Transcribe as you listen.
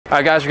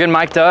right, guys, we're getting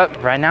mic'd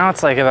up. Right now,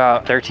 it's like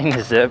about 13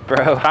 to zip, bro.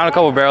 Found a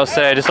couple barrels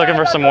today, just looking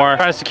for some more.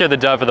 Trying to secure the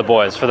dub for the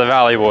boys, for the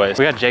Valley boys.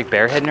 We got Jake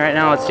Bear hitting right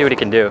now. Let's see what he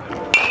can do.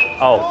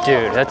 Oh,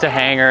 dude, that's a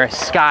hanger.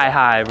 Sky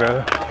high,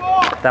 bro.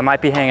 That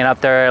might be hanging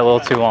up there a little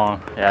too long.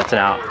 Yeah, it's an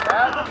out.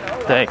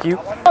 Thank you.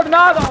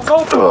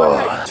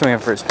 Swinging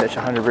for his pitch,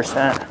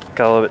 100%.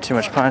 Got a little bit too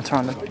much punch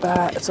on the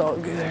bat. It's all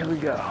good. Here we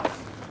go.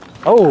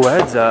 Oh,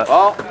 heads up.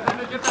 Oh.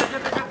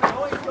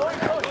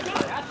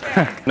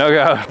 No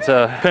go. It's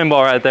a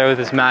pinball right there with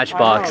this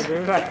matchbox.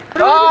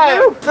 Hi,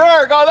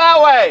 sir, go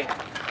that way.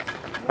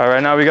 All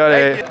right, now we got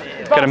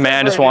a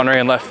man just wandering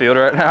in left field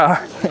right now.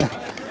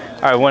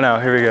 All right,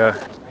 1-0. Here we go.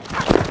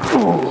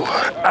 Ooh,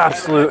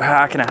 absolute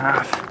hack and a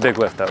half. Big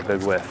whiff though,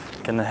 big whiff.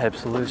 Getting the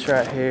hips loose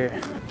right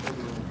here.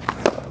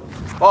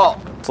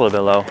 Ball. It's a little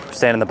bit low.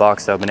 Staying in the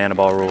box though, banana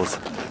ball rules.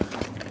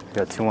 We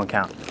got 2-1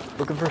 count.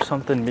 Looking for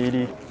something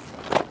meaty.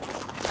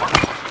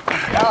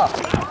 Yeah.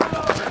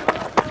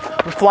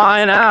 We're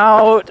flying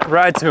out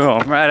right to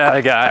him, right at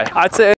a guy. I'd say